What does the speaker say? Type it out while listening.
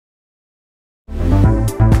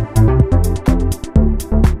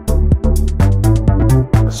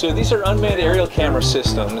So these are unmanned aerial camera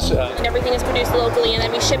systems. And everything is produced locally, and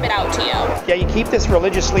then we ship it out to you. Yeah, you keep this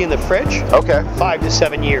religiously in the fridge. Okay. 5 to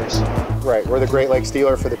 7 years. Right, we're the Great Lakes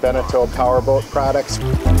dealer for the Beneteau powerboat products.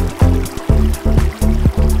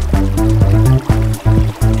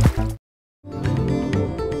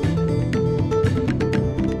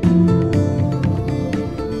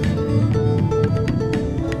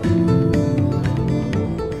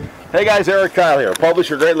 Hey guys, Erik Kyle here,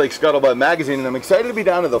 publisher Great Lakes Scuttlebutt Magazine, and I'm excited to be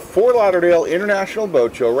down at the Fort Lauderdale International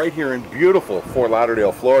Boat Show right here in beautiful Fort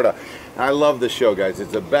Lauderdale, Florida. And I love this show, guys.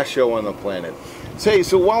 It's the best show on the planet. Say,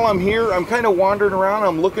 so while I'm here, I'm kind of wandering around.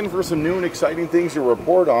 I'm looking for some new and exciting things to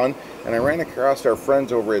report on, and I ran across our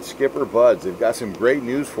friends over at Skipperbuds. They've got some great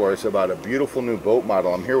news for us about a beautiful new boat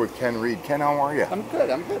model. I'm here with Ken Reid. Ken, how are you? I'm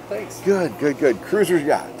good, thanks. Good, good, good. Cruisers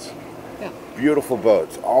yachts. Yeah. Beautiful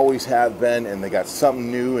boats, always have been, and they got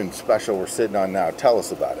something new and special we're sitting on now. Tell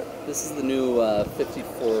us about it. This is the new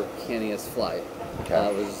 54 Canius Fly. Okay.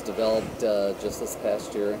 It was developed just this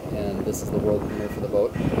past year, and this is the world premiere for the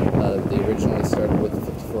boat. They originally started with the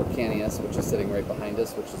 54 Canius, which is sitting right behind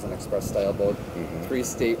us, which is an express style boat. 3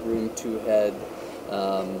 stateroom, 2 head,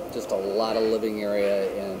 just a lot of living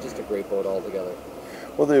area, and just a great boat altogether.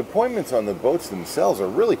 Well, the appointments on the boats themselves are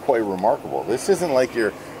really quite remarkable. This isn't like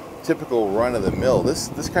your typical run-of-the-mill.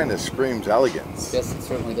 This kind of screams elegance. Yes, it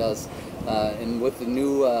certainly does. And with the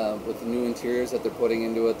new interiors that they're putting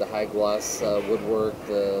into it, the high gloss woodwork,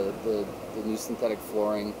 the new synthetic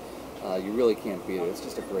flooring, you really can't beat it. It's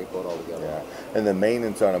just a great boat altogether. Yeah, and the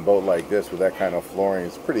maintenance on a boat like this with that kind of flooring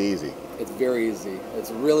is pretty easy. It's very easy.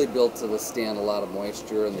 It's really built to withstand a lot of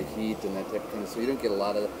moisture and the heat and that type of thing, so you don't get a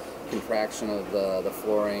lot of contraction of the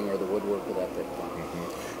flooring or the woodwork or that type of thing.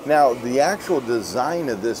 Now, the actual design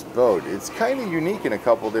of this boat, it's kind of unique in a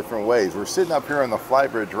couple different ways. We're sitting up here on the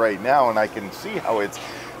flybridge right now, and I can see how it's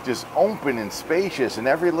just open and spacious, and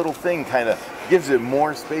every little thing kind of gives it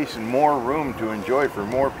more space and more room to enjoy for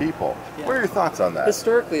more people. Yeah. What are your thoughts on that?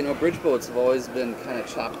 Historically, you know, bridge boats have always been kind of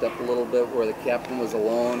chopped up a little bit where the captain was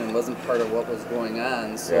alone and wasn't part of what was going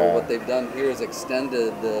on. So what they've done here is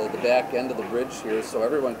extended the back end of the bridge here so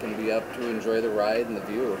everyone can be up to enjoy the ride and the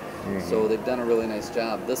view. So they've done a really nice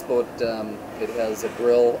job. This boat, it has a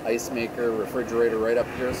grill, ice maker, refrigerator right up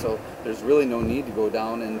here, so there's really no need to go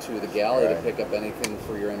down into the galley to pick up anything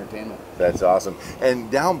for your entertainment. That's awesome. And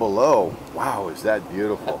down below, wow, is that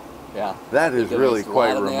beautiful. Yeah. That is really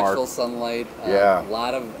quite remarkable. A lot of natural sunlight. A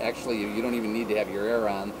lot of, actually, you don't even need to have your air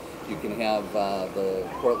on. You can have the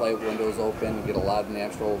port light windows open and get a lot of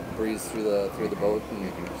natural breeze through the boat,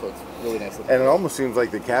 and so it's really nice. And it almost seems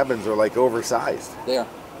like the cabins are like oversized. They are.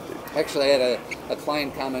 Actually, I had a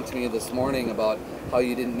client comment to me this morning about how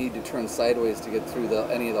you didn't need to turn sideways to get through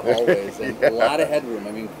any of the hallways, and a lot of headroom.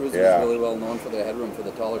 I mean, Cruiser is really well known for their headroom for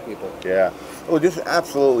the taller people. Yeah. Well, just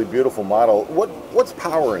absolutely beautiful model. What's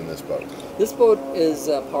power in this boat? This boat is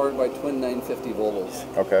powered by twin 950 Volvos.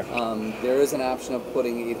 Okay. There is an option of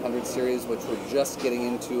putting 800 series, which we're just getting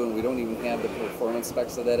into, and we don't even have the performance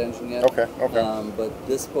specs of that engine yet. Okay. Okay. But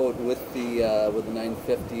this boat with the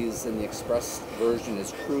 950s and the express version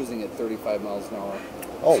is cruising at 35 miles an hour.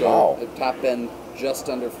 Oh, so wow. The top end just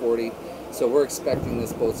under 40. So we're expecting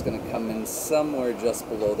this boat's going to come in somewhere just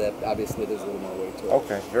below that. Obviously, there's a little more weight to it.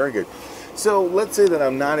 Okay, very good. So let's say that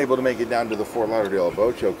I'm not able to make it down to the Fort Lauderdale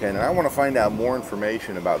Boat Show, Ken, and I want to find out more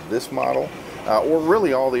information about this model, or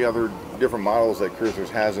really all the other different models that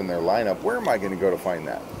Cruisers has in their lineup. Where am I going to go to find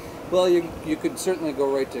that? Well, you could certainly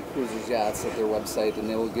go right to Cruisers Yachts at their website, and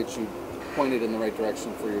they will get you pointed in the right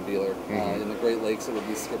direction for your dealer. In the Great Lakes, it would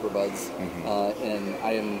be Skipperbuds, and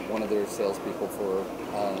I am one of their salespeople for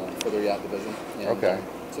their yacht division. And, okay.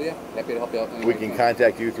 So yeah, happy to help you out. We can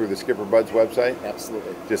contact you through the Skipperbuds website?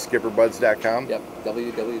 Absolutely. Just skipperbuds.com? Yep,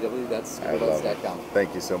 www.skipperbuds.com.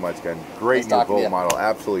 Thank you so much, Ken. Great new boat model,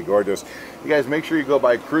 absolutely gorgeous. You guys, make sure you go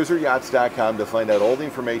by cruiseryachts.com to find out all the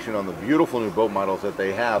information on the beautiful new boat models that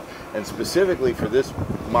they have, and specifically for this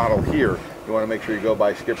model here, you want to make sure you go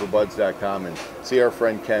by skipperbuds.com and see our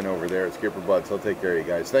friend Ken over there at Skipperbuds. He'll take care of you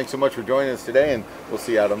guys. Thanks so much for joining us today, and we'll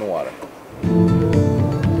see you out on the water.